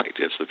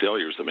It's the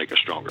failures that make us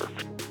stronger.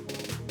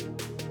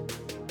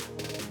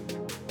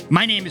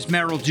 My name is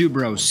Merrill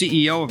Dubrow,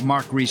 CEO of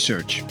Mark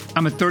Research.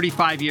 I'm a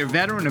 35-year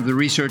veteran of the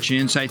research and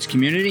insights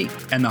community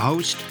and the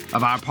host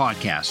of our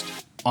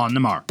podcast, On the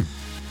Mark.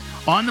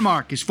 On the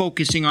Mark is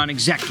focusing on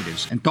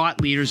executives and thought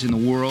leaders in the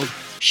world,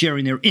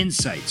 sharing their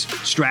insights,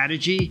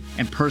 strategy,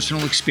 and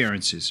personal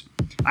experiences.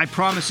 I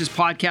promise this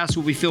podcast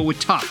will be filled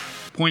with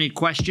tough, pointed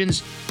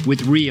questions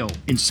with real,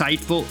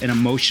 insightful, and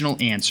emotional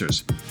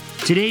answers.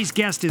 Today's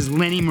guest is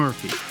Lenny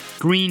Murphy,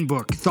 Green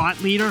Book thought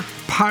leader,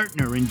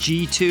 partner in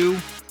G2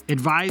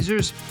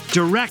 Advisors,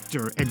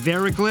 director at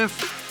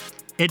Veriglyph,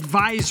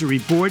 advisory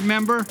board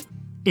member,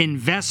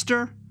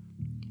 investor,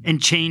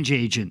 and change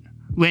agent.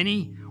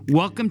 Lenny,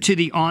 welcome to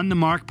the On the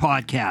Mark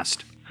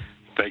podcast.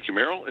 Thank you,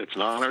 Merrill. It's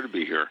an honor to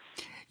be here.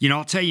 You know,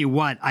 I'll tell you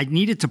what, I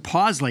needed to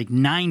pause like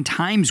 9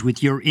 times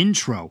with your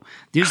intro.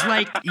 There's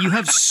like, you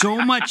have so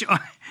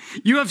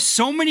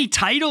many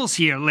titles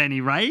here,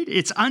 Lenny, right?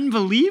 It's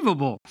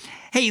unbelievable.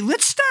 Hey,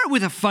 let's start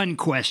with a fun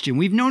question.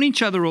 We've known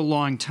each other a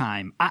long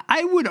time.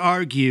 I would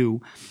argue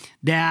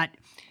that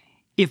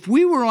if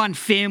we were on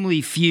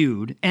Family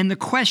Feud and the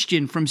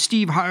question from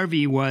Steve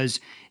Harvey was,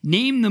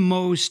 name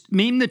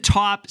the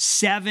top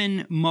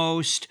 7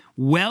 most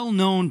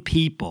well-known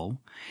people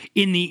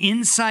in the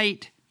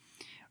insight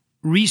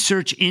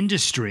research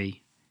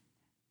industry,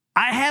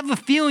 I have a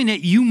feeling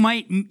that you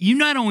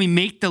not only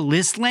make the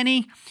list,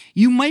 Lenny,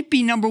 you might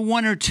be number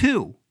 1 or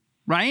 2,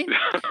 right?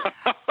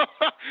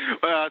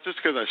 Well, it's just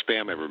because I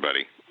spam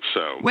everybody.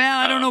 So, well,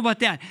 I don't know about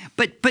that,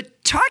 but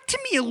talk to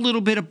me a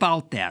little bit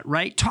about that,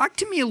 right? Talk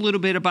to me a little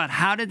bit about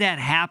how did that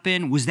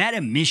happen? Was that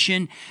a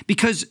mission?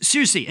 Because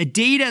seriously, a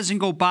day doesn't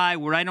go by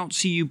where I don't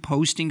see you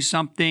posting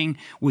something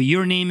where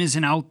your name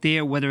isn't out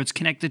there, whether it's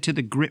connected to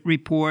the Grit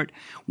Report,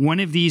 one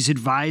of these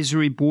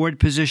advisory board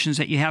positions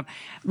that you have.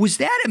 Was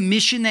that a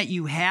mission that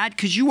you had?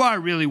 Because you are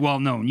really well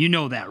known. You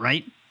know that,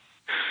 right?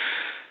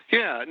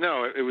 Yeah,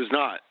 no, it was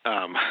not.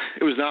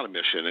 It was not a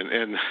mission,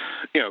 and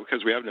you know,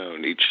 because we have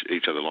known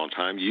each other a long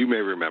time. You may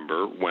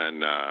remember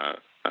when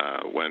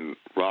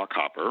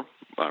Rockhopper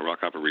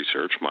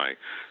Research, my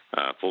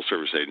full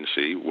service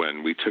agency,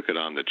 when we took it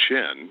on the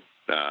chin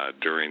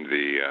during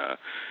the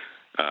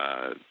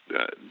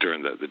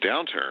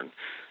downturn.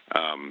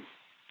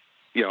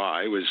 You know,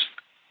 I was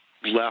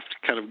left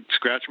kind of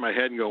scratching my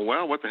head and going,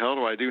 well, what the hell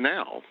do I do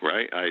now?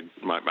 Right?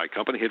 My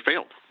company had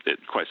failed.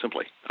 Quite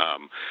simply.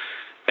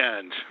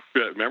 And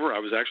remember, I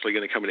was actually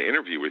going to come and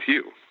interview with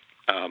you.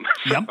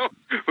 Yep. So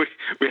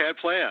we had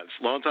plans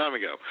a long time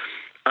ago.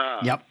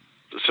 Yep.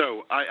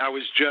 So I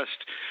was just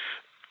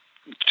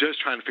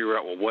trying to figure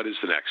out, well, what is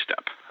the next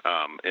step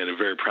in a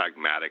very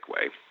pragmatic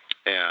way.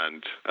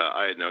 And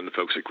I had known the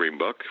folks at Green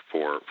Book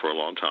for a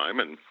long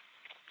time, and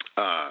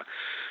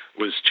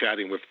was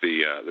chatting with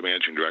the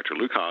managing director,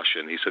 Lukash,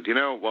 and he said, you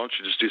know, why don't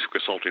you just do some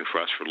consulting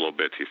for us for a little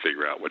bit to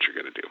figure out what you're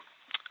going to do.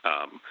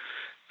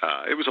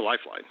 It was a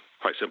lifeline,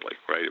 quite simply,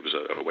 right? It was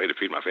a way to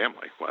feed my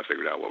family while I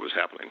figured out what was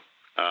happening.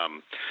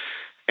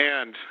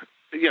 And,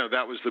 you know,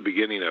 that was the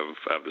beginning of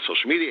the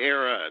social media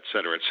era, et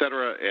cetera, et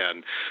cetera.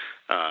 And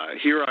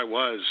here I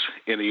was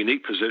in a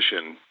unique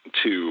position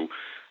to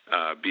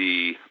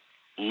be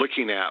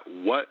looking at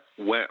what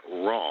went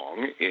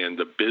wrong in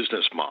the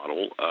business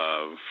model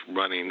of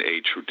running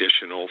a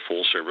traditional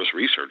full-service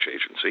research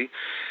agency,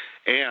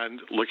 and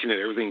looking at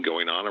everything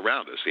going on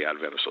around us, the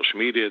advent of social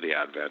media, the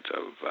advent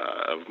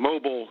of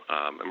mobile,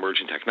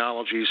 emerging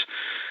technologies.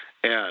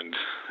 And,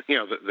 you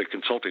know, the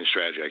consulting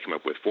strategy I came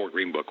up with for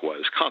Green Book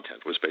was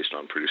based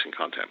on producing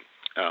content.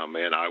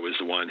 And I was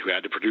the one who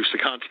had to produce the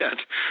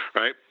content,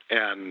 right?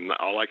 And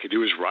all I could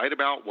do is write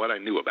about what I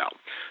knew about,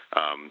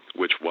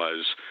 which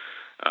was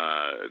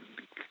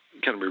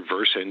kind of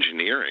reverse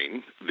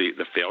engineering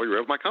the failure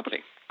of my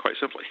company, quite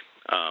simply.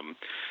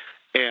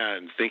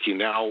 And thinking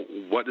now,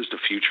 what does the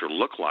future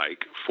look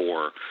like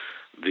for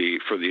the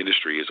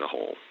industry as a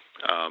whole?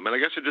 And I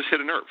guess it just hit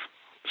a nerve.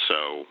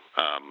 So,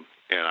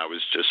 and I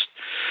was just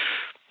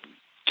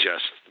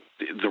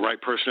the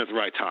right person at the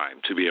right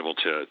time to be able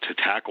to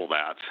tackle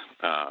that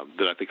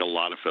I think a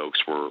lot of folks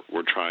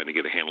were trying to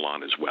get a handle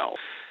on as well.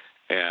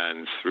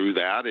 And through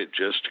that, it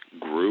just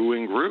grew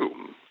and grew.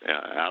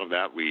 Out of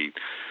that, we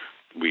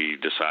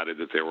decided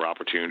that there were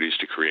opportunities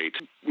to create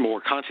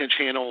more content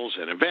channels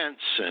and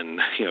events, and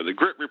you know, the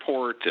Grit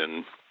Report,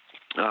 and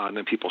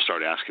then people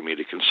started asking me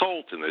to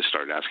consult, and they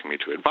started asking me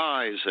to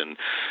advise, and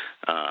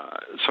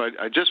so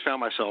I just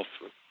found myself,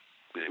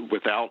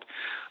 without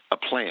a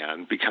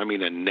plan,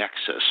 becoming a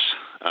nexus,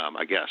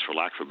 I guess, for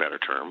lack of a better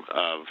term,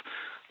 of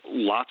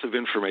lots of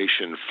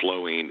information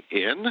flowing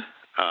in,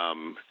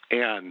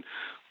 and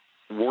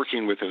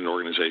working within an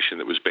organization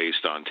that was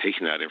based on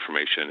taking that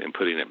information and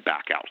putting it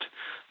back out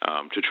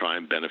to try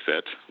and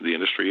benefit the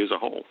industry as a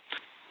whole.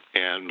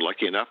 And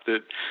lucky enough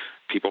that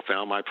people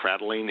found my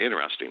prattling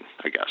interesting,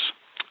 I guess.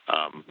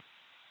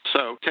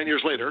 So 10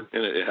 years later,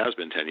 and it has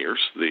been 10 years,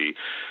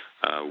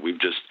 we've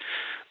just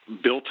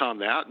built on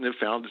that and have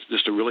found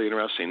just a really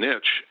interesting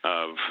niche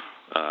of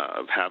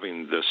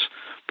having this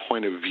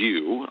point of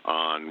view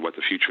on what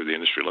the future of the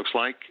industry looks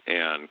like,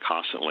 and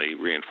constantly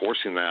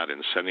reinforcing that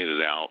and sending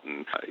it out.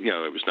 And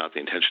it was not the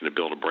intention to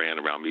build a brand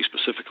around me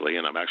specifically,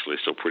 and I'm actually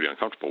still pretty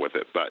uncomfortable with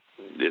it, but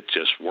it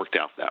just worked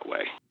out that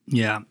way.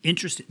 Yeah,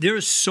 interesting. There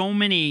are so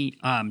many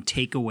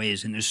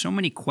takeaways, and there's so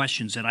many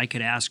questions that I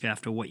could ask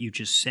after what you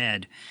just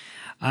said.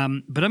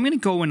 But I'm going to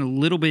go in a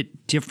little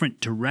bit different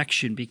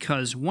direction,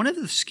 because one of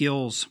the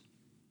skills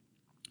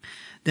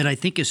that I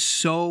think is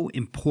so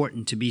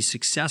important to be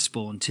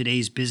successful in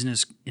today's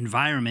business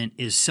environment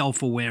is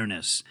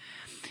self-awareness.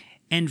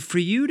 And for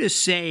you to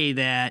say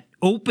that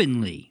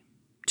openly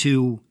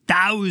to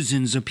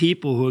thousands of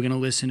people who are going to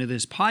listen to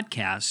this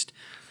podcast,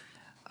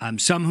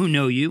 some who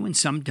know you and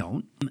some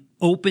don't,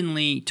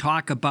 openly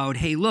talk about,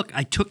 hey, look,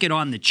 I took it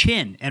on the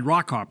chin at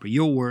Rockhopper,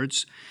 your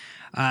words,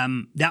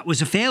 that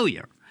was a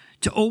failure.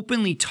 To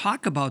openly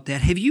talk about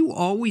that, have you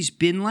always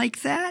been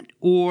like that,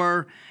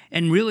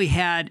 and really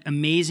had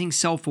amazing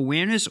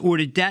self-awareness, or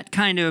did that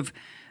kind of,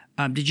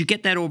 did you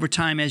get that over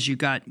time as you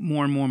got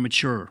more and more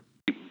mature?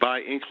 By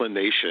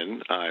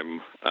inclination,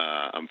 I'm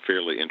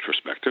fairly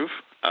introspective.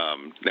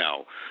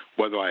 Now,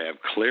 whether I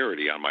have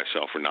clarity on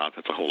myself or not,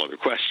 that's a whole other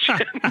question.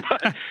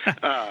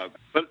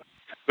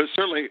 but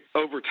certainly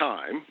over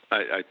time,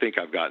 I think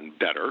I've gotten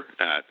better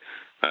at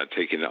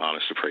taking an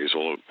honest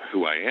appraisal of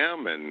who I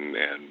am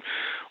and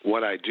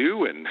what I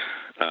do, and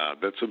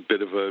that's a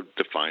bit of a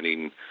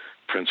defining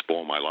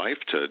principle in my life,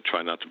 to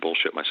try not to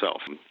bullshit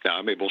myself. Now,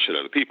 I may bullshit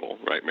other people,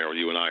 right? Meryl,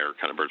 you and I are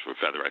kind of birds of a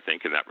feather, I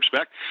think, in that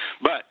respect,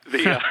 but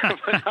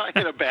but not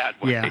in a bad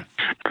way, yeah.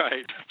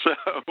 Right? So,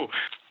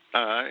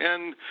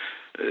 I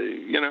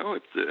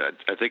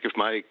think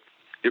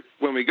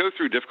when we go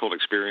through difficult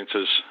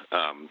experiences,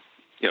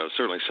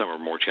 certainly some are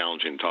more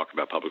challenging to talk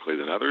about publicly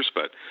than others,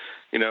 but,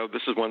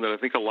 this is one that I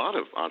think a lot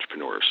of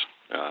entrepreneurs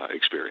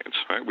experience,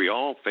 right? We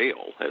all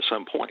fail at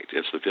some point.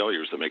 It's the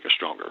failures that make us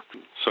stronger.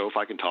 So if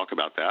I can talk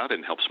about that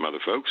and help some other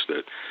folks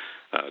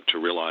to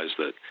realize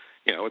that,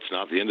 it's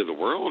not the end of the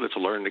world, it's a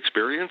learning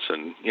experience,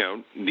 and,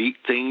 neat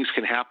things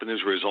can happen as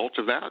a result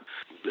of that,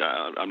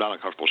 I'm not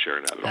uncomfortable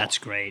sharing that at all. That's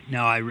great.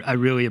 No, I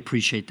really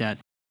appreciate that.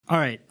 All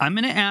right, I'm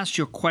going to ask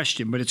you a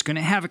question, but it's going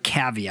to have a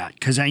caveat,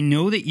 because I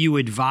know that you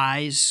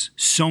advise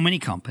so many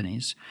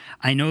companies.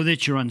 I know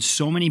that you're on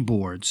so many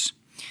boards.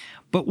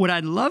 But what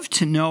I'd love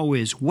to know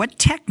is, what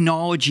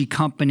technology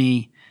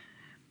company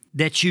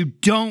that you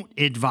don't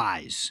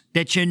advise,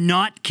 that you're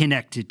not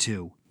connected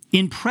to,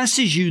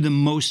 impresses you the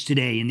most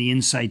today in the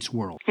insights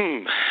world?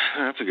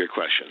 That's a good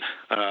question.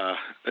 I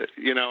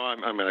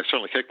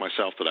certainly kick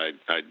myself that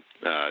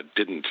I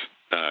didn't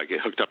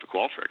get hooked up to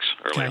Qualtrics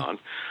early on.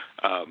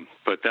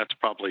 But that's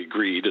probably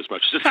greed as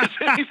much as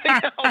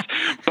anything else.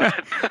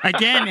 But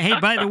again, hey,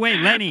 by the way,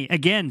 Lenny,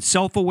 again,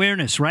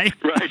 self-awareness, right?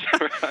 Right.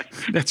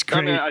 That's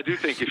great. I do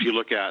think if you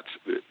look at,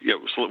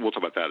 we'll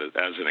talk about that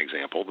as an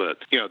example,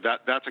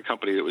 that's a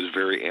company that was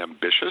very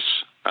ambitious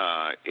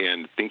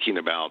in thinking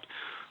about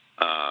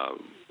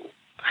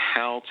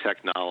how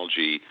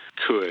technology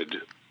could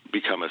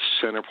become a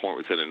center point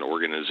within an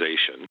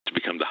organization, to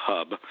become the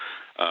hub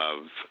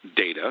of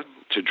data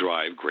to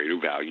drive greater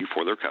value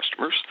for their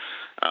customers,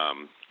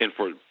 and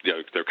for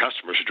their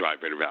customers to drive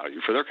greater value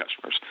for their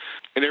customers.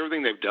 And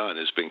everything they've done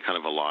has been kind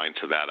of aligned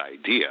to that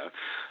idea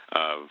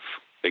of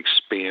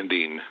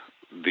expanding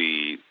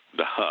the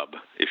hub,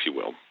 if you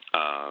will,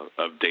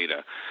 of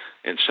data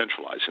and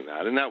centralizing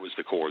that. And that was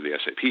the core of the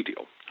SAP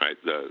deal, right?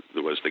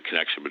 There was the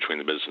connection between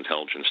the business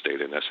intelligence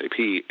data in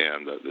SAP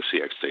and the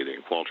CX data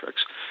in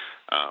Qualtrics.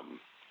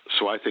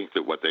 So I think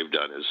that what they've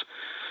done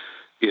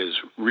is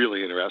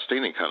really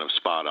interesting and kind of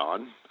spot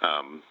on.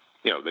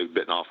 They've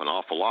bitten off an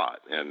awful lot,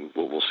 and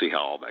we'll see how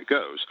all that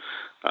goes.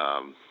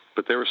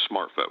 But they were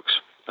smart folks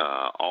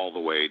all the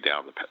way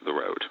down the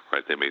road,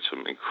 right? They made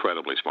some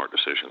incredibly smart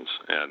decisions,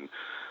 and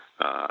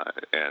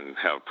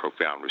have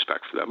profound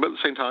respect for them. But at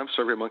the same time,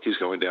 SurveyMonkey's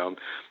going down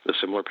a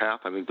similar path.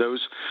 I mean,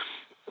 those,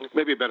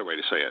 maybe a better way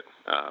to say it,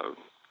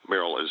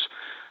 Meryl, is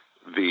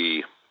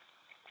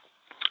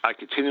I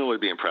continually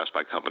be impressed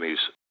by companies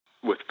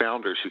with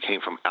founders who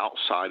came from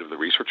outside of the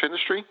research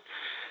industry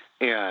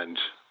and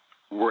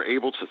were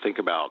able to think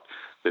about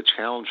the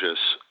challenges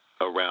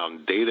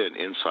around data and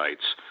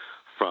insights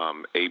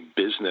from a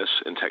business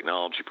and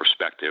technology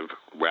perspective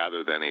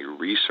rather than a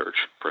research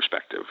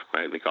perspective.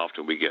 Right? I think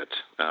often we get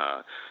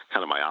kind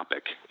of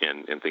myopic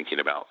in thinking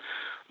about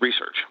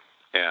research.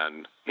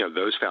 And,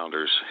 those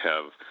founders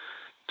have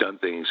done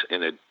things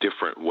in a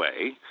different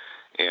way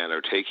and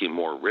are taking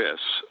more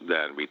risks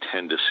than we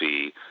tend to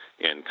see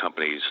in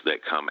companies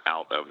that come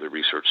out of the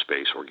research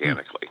space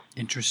organically.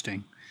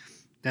 Interesting.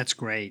 That's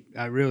great.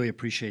 I really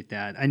appreciate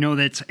that. I know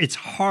that it's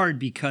hard,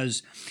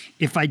 because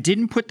if I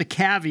didn't put the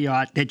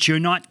caveat that you're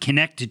not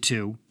connected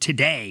to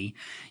today,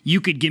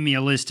 you could give me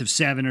a list of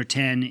 7 or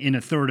 10 in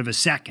a third of a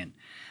second.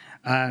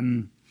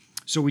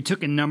 So we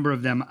took a number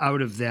of them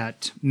out of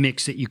that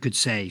mix that you could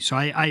say. So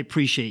I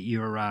appreciate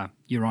your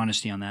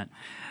honesty on that.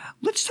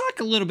 Let's talk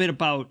a little bit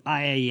about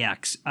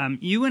IAX.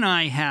 You and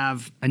I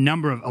have a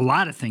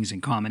lot of things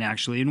in common,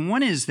 actually. And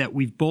one is that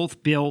we've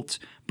both built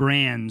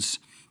brands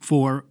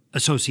for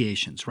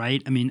associations,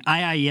 right? I mean,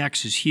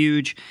 IIEX is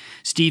huge.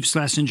 Steve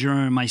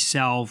Schlesinger and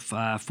myself,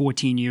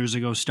 14 years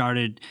ago,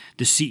 started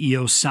the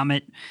CEO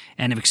Summit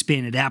and have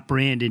expanded that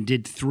brand and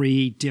did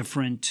 3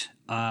 different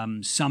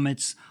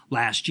summits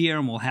last year,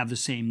 and we'll have the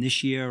same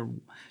this year.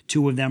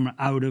 2 of them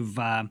out of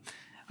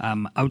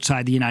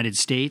outside the United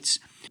States.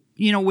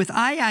 You know, with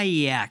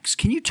IIEX,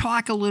 can you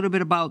talk a little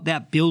bit about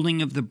that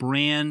building of the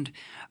brand?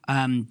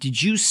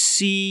 Did you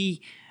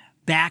see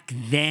back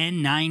then,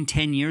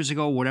 9-10 years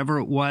ago, whatever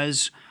it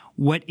was,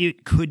 what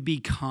it could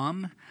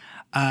become?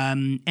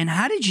 And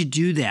how did you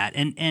do that?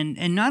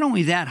 And not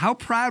only that, how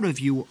proud of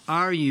you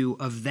are you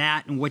of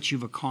that and what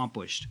you've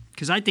accomplished?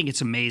 Because I think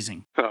it's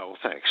amazing. Oh, well,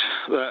 thanks.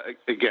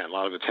 Again, a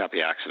lot of it's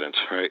happy accidents,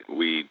 right?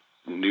 We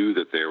knew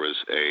that there was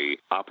a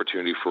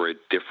opportunity for a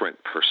different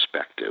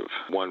perspective,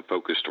 one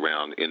focused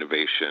around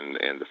innovation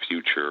and the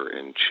future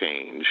and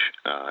change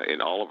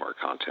in all of our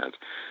content.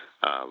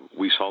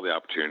 We saw the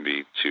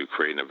opportunity to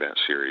create an event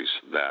series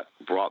that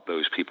brought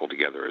those people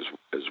together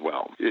as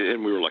well.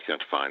 And we were lucky enough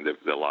to find that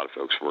a lot of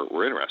folks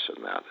were interested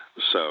in that.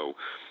 So,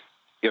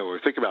 when we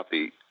think about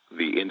the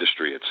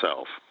industry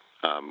itself,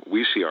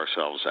 we see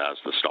ourselves as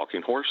the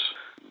stalking horse.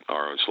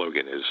 Our own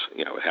slogan is,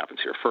 it happens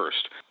here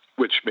first,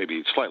 which may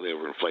be slightly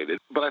overinflated,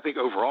 but I think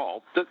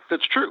overall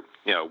that's true.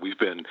 We've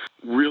been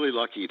really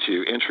lucky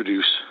to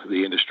introduce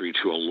the industry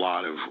to a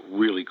lot of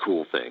really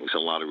cool things, a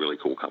lot of really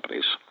cool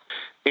companies.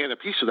 And a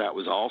piece of that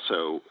was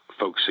also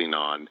focusing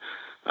on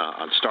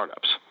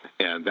startups,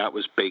 and that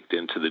was baked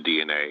into the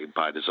DNA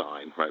by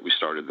design, right? We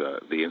started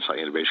the Insight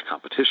Innovation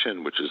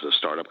Competition, which is a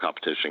startup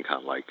competition,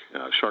 kind of like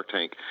Shark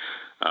Tank,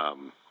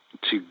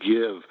 to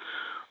give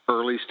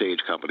early-stage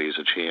companies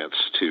a chance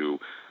to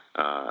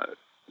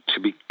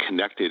be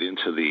connected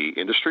into the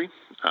industry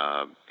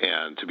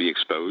and to be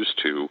exposed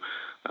to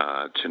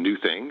new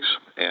things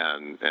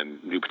and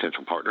new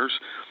potential partners.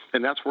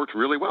 And that's worked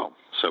really well.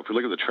 So if we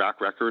look at the track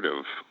record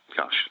of,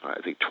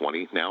 I think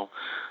 20 now,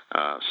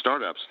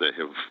 startups that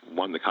have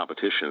won the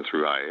competition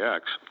through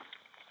IIEX,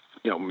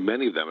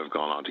 many of them have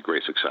gone on to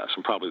great success.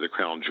 And probably the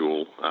crown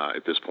jewel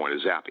at this point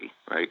is Zappi,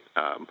 right?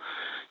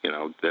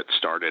 That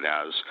started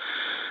as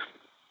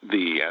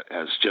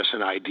just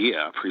an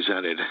idea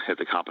presented at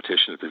the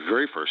competition at the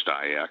very first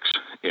IIEX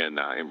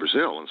in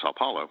Brazil, in Sao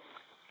Paulo.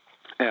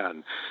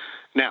 And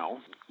now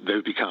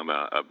they've become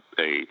a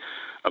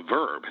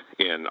verb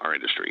in our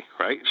industry,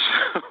 right?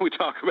 So we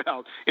talk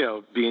about,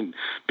 being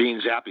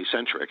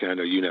Zappi-centric, and I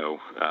know you know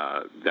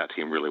that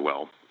team really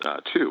well,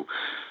 too.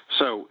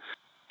 So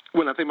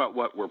when I think about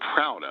what we're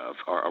proud of,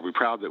 are we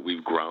proud that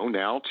we've grown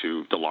now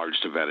to the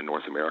largest event in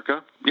North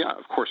America? Yeah,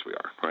 of course we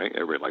are, right?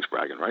 Everybody likes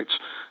bragging rights.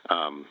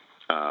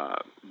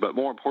 But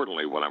more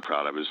importantly, what I'm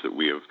proud of is that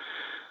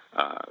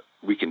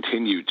we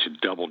continue to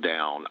double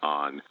down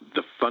on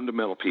the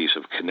fundamental piece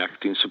of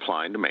connecting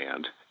supply and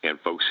demand and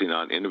focusing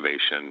on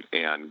innovation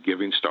and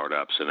giving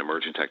startups and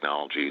emerging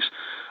technologies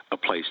a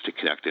place to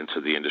connect into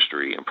the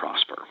industry and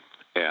prosper.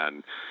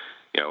 And,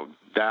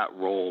 that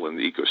role in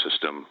the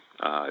ecosystem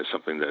is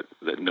something that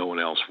no one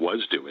else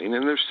was doing,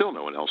 and there's still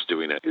no one else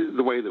doing it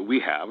the way that we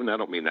have. And I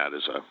don't mean that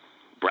as a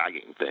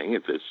bragging thing.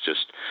 It's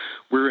just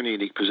we're in a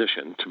unique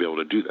position to be able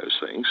to do those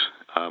things.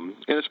 And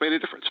it's made a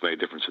difference. It's made a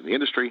difference in the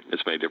industry.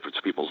 It's made a difference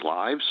in people's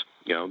lives.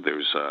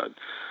 There's a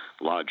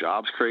lot of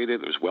jobs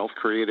created. There's wealth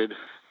created.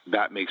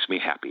 That makes me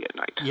happy at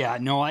night. Yeah,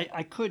 no,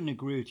 I couldn't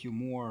agree with you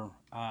more.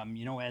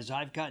 As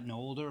I've gotten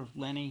older,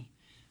 Lenny,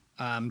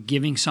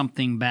 giving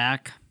something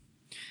back,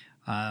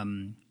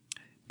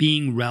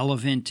 being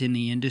relevant in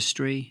the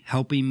industry,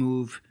 helping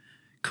move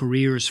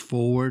careers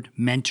forward,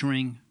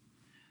 mentoring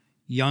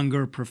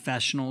younger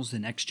professionals, the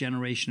next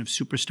generation of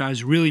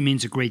superstars, really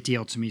means a great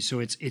deal to me. So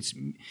it's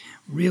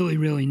really,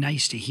 really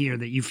nice to hear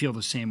that you feel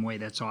the same way.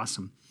 That's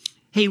awesome.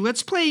 Hey,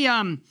 let's play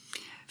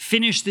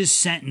Finish This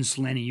Sentence,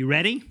 Lenny. You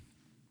ready?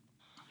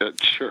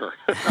 Sure.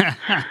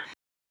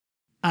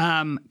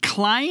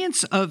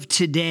 Clients of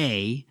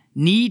today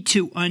need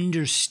to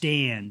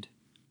understand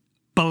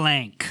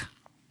blank.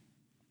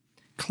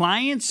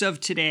 Clients of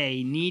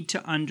today need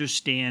to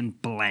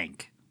understand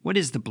blank. What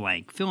is the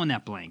blank? Fill in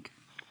that blank.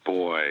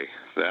 Boy,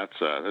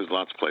 there's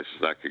lots of places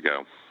that could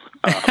go.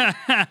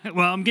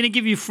 Well, I'm going to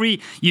give you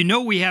free.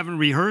 We haven't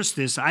rehearsed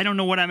this. I don't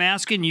know what I'm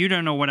asking. You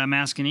don't know what I'm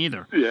asking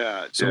either.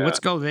 Yeah. So let's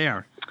go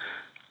there.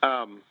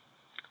 The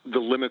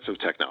limits of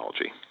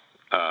technology.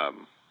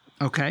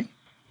 Okay.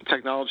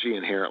 Technology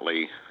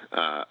inherently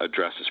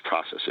addresses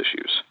process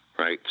issues,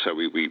 right? So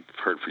we've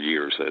heard for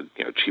years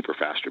that cheaper,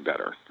 faster,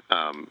 better,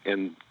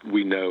 and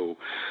we know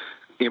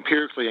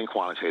empirically and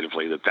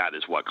quantitatively that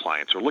is what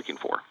clients are looking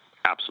for.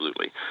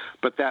 Absolutely.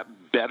 But that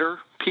better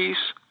piece,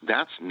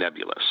 that's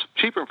nebulous.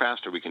 Cheaper and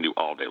faster we can do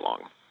all day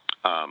long.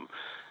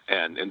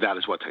 And that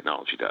is what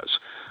technology does.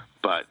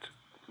 But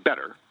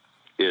better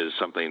is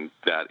something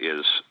that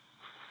is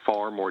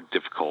far more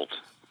difficult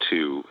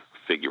to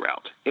figure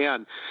out.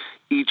 And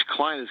each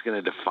client is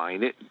going to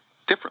define it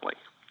differently.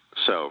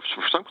 So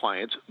for some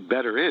clients,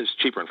 better is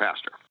cheaper and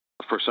faster.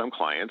 For some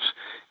clients,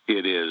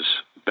 it is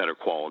better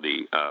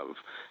quality of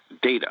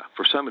data.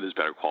 For some, it is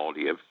better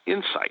quality of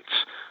insights.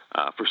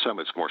 For some,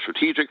 it's more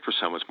strategic. For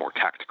some, it's more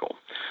tactical.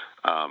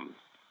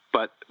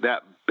 But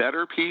that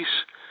better piece,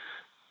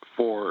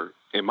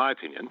 in my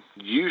opinion,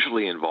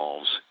 usually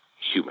involves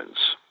humans.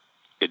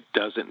 It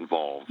doesn't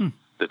involve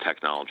the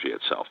technology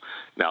itself.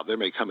 Now, there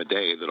may come a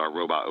day that our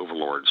robot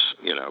overlords,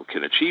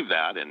 can achieve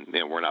that, and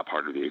we're not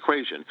part of the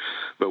equation,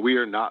 but we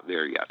are not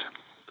there yet.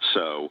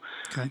 So,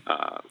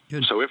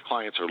 so if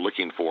clients are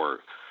looking for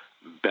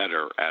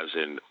better, as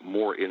in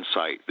more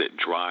insight that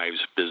drives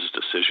business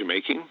decision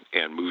making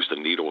and moves the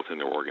needle within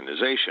their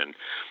organization,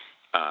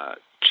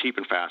 cheap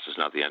and fast is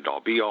not the end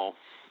all be all.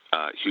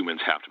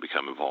 Humans have to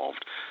become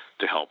involved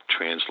to help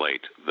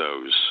translate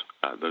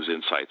those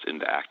insights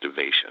into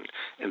activation,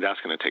 and that's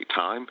going to take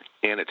time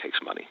and it takes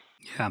money.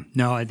 Yeah,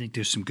 no, I think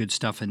there's some good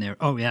stuff in there.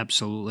 Oh, yeah,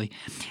 absolutely.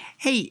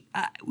 Hey,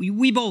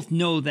 we both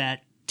know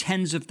that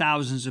tens of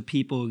thousands of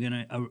people are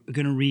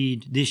going to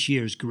read this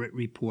year's Grit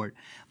Report,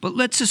 but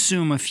let's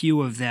assume a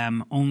few of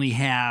them only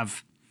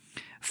have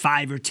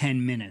 5 or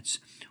 10 minutes.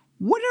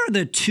 What are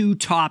the 2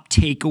 top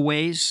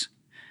takeaways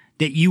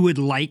that you would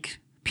like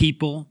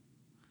people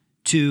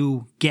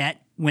to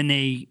get when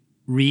they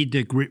read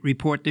the Grit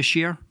Report this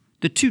year?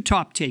 The 2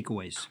 top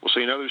takeaways. Well,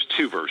 so there's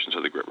 2 versions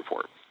of the Grit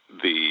Report.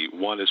 The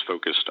one is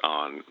focused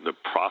on the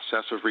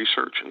process of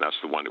research, and that's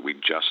the one that we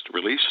just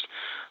released.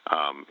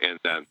 And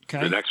then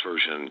the next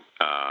version,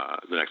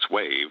 the next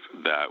wave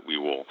that we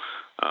will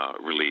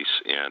release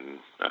in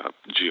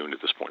June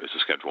at this point is the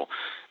schedule,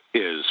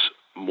 is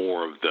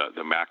more of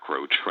the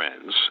macro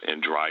trends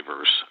and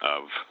drivers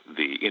of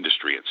the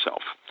industry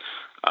itself.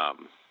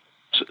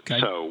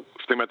 So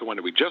think about the one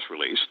that we just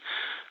released,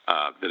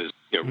 that is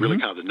really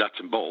kind of the nuts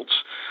and bolts.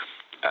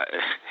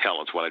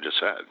 Hell, it's what I just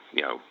said.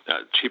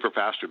 Cheaper,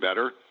 faster,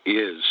 better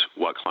is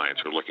what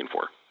clients are looking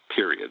for,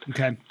 period.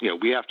 Okay.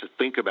 We have to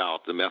think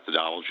about the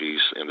methodologies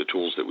and the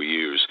tools that we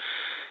use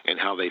and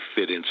how they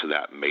fit into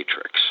that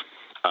matrix.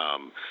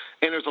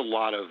 And there's a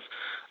lot of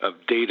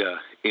data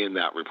in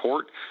that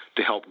report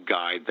to help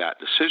guide that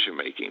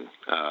decision-making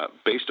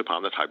based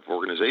upon the type of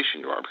organization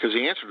you are. Because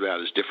the answer to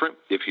that is different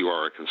if you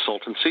are a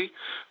consultancy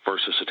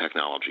versus a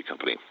technology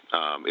company.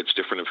 It's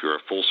different if you're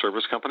a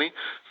full-service company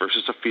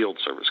versus a field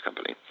service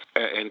company.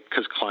 And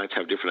because clients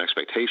have different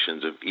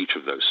expectations of each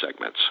of those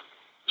segments.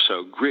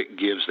 So Grit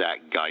gives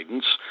that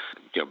guidance,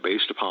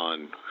 based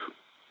upon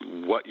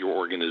what your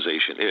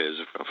organization is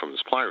from the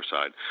supplier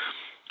side.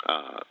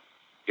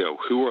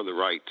 Who are the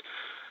right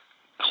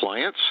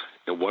clients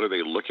and what are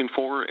they looking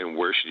for, and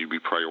where should you be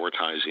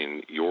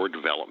prioritizing your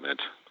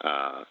development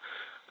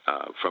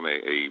from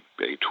a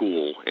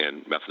tool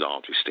and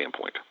methodology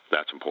standpoint.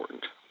 That's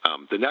important.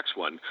 The next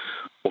one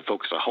will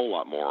focus a whole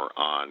lot more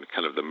on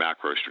kind of the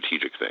macro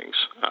strategic things.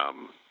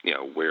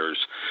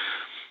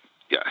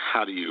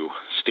 How do you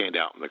stand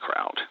out in the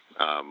crowd?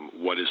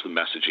 What is the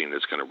messaging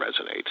that's going to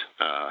resonate?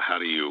 How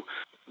do you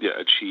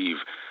achieve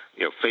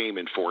fame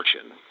and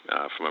fortune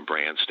from a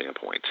brand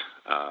standpoint?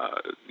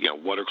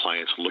 What are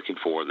clients looking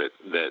for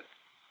that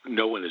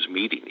no one is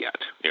meeting yet?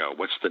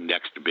 What's the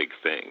next big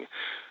thing?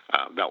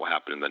 That will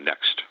happen in the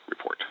next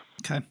report.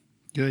 Okay,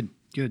 good.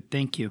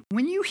 Thank you.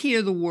 When you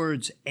hear the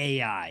words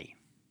AI,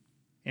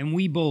 and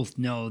we both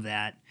know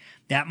that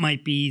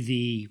might be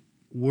the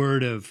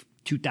word of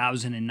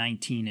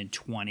 2019 and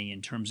 20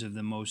 in terms of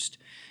the most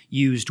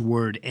used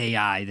word,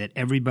 AI, that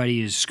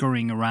everybody is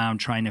scurrying around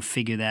trying to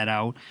figure that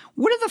out.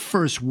 What are the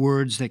first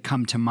words that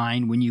come to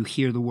mind when you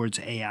hear the words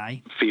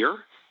AI? Fear.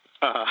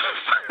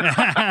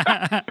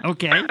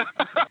 Okay.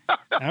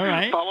 All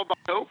right. Followed by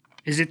hope.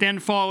 Is it then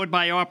followed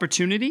by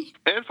opportunity?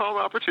 And followed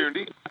by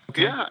opportunity.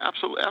 Okay. Yeah,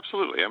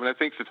 absolutely. I mean, I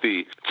think that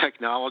the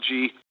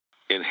technology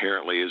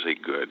inherently is a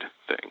good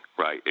thing,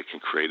 right? It can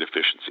create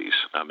efficiencies.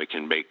 It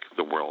can make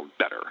the world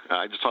better.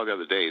 I just saw the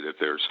other day that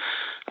there's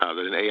that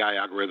an AI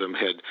algorithm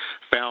had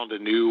found a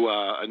new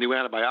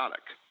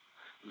antibiotic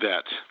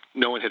that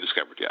no one had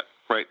discovered yet,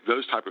 right?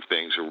 Those type of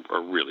things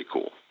are really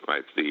cool,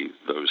 right? The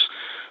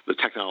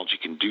technology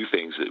can do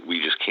things that we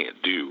just can't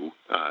do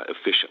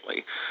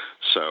efficiently.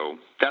 So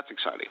that's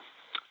exciting.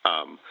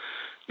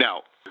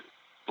 Now,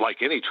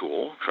 like any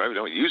tool, if we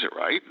don't use it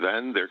right,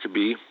 then there could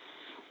be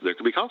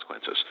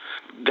consequences.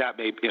 That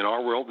may, in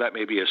our world, that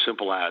may be as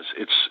simple as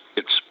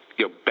it's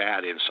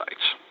bad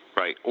insights,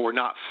 right, or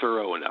not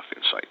thorough enough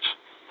insights.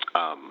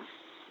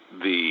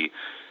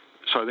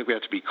 So I think we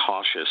have to be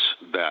cautious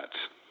that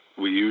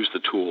we use the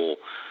tool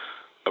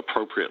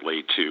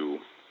appropriately to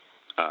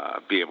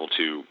be able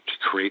to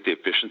create the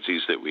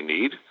efficiencies that we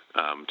need,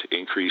 to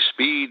increase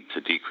speed,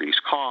 to decrease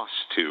costs,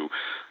 to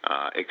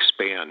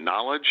expand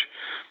knowledge,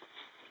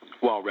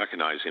 while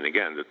recognizing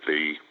again that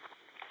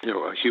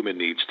a human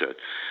needs to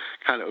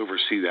kind of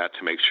oversee that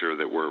to make sure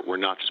that we're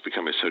not just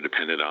becoming so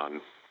dependent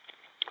on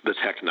the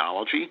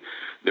technology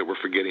that we're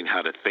forgetting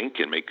how to think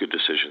and make good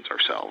decisions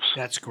ourselves.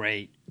 That's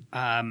great.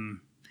 And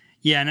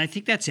I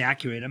think that's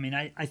accurate. I mean,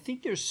 I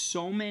think there's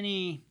so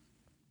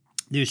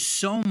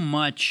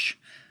much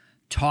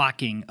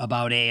talking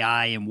about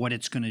AI and what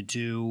it's going to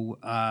do.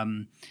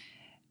 And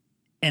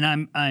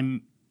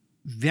I'm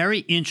very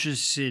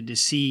interested to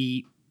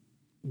see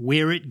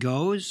where it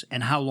goes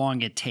and how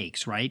long it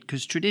takes, right?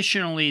 Because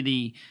traditionally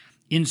the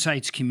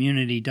insights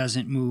community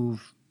doesn't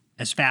move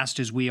as fast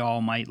as we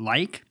all might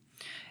like.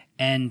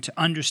 And to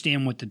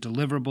understand what the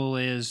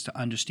deliverable is, to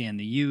understand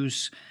the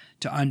use,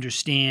 to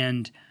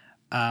understand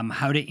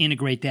how to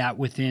integrate that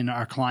within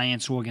our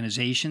clients'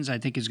 organizations, I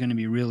think is going to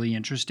be really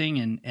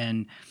interesting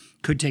and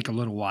could take a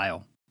little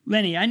while.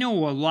 Lenny, I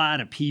know a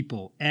lot of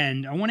people,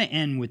 and I want to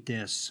end with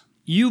this.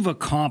 You've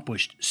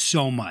accomplished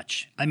so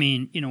much. I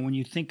mean, when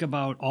you think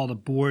about all the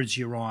boards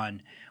you're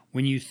on,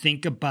 when you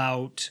think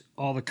about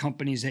all the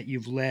companies that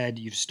you've led,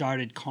 you've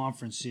started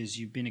conferences,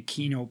 you've been a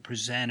keynote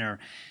presenter,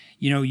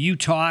 you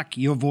talk,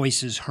 your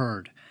voice is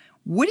heard.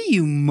 What are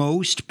you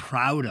most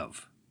proud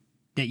of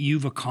that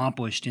you've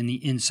accomplished in the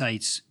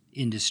insights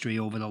industry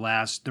over the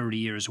last 30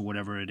 years or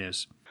whatever it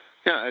is?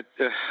 Yeah,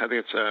 I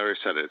think I already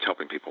said it, it's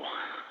helping people.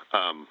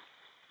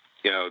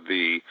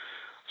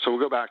 So we'll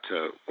go back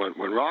to when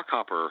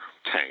Rockhopper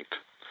tanked.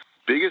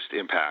 Biggest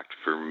impact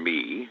for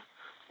me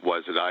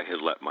was that I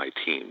had let my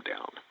team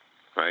down,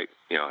 right?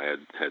 I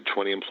had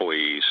 20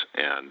 employees,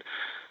 and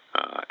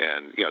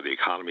the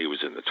economy was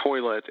in the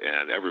toilet,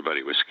 and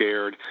everybody was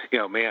scared.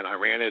 I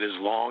ran it as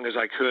long as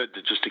I could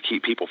just to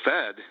keep people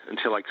fed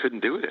until I couldn't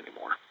do it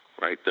anymore,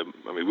 right?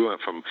 We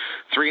went from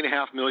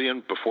 3.5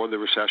 million before the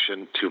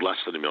recession to less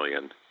than 1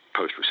 million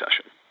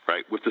post-recession,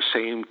 right? With the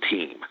same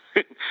team,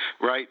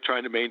 right?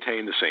 Trying to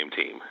maintain the same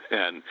team.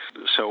 And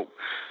so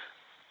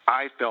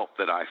I felt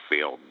that I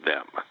failed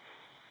them,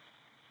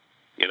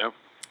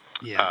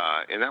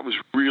 Yeah. And that was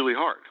really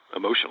hard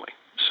emotionally.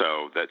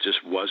 So that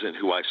just wasn't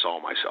who I saw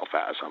myself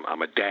as.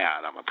 I'm a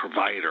dad. I'm a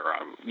provider.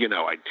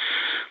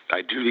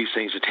 I do these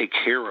things to take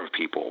care of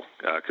people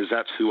because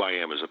that's who I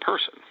am as a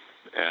person.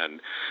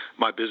 And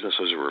my business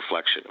was a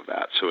reflection of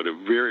that. So at a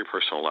very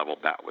personal level,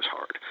 that was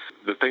hard.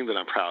 The thing that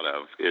I'm proud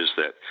of is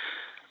that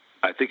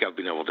I think I've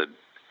been able to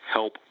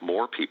help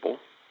more people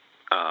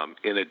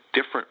in a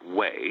different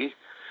way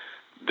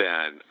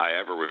than I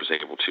ever was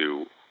able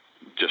to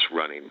just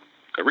running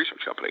a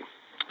research company.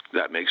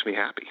 That makes me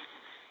happy.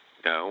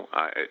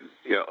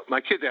 My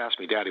kids ask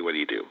me, Daddy, what do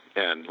you do?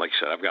 And like I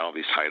said, I've got all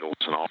these titles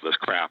and all this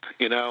crap,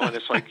 and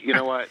it's like, you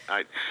know what?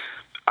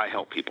 I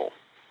help people.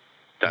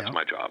 That's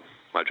my job.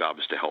 My job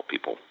is to help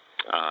people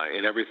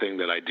in everything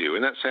that I do.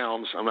 And that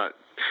sounds, I'm not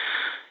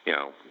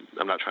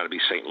trying to be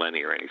Saint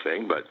Lenny or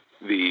anything, but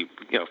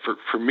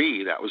for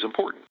me, that was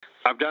important.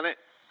 I've done it.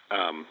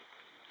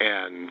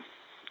 And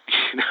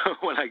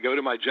when I go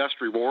to my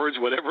just rewards,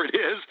 whatever it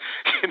is,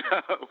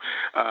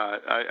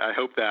 I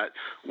hope that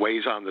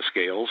weighs on the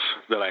scales,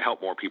 that I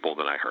help more people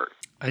than I hurt.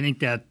 I think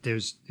that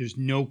there's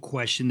no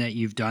question that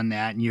you've done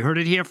that. And you heard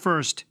it here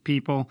first,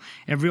 people.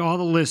 All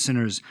the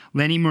listeners,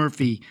 Lenny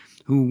Murphy,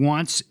 who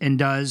wants and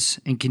does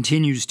and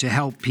continues to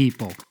help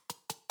people.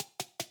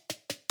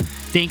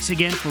 Thanks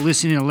again for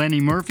listening to Lenny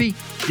Murphy.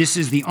 This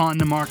is the On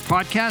the Mark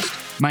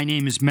podcast. My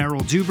name is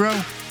Merrill Dubrow.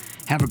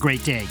 Have a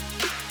great day.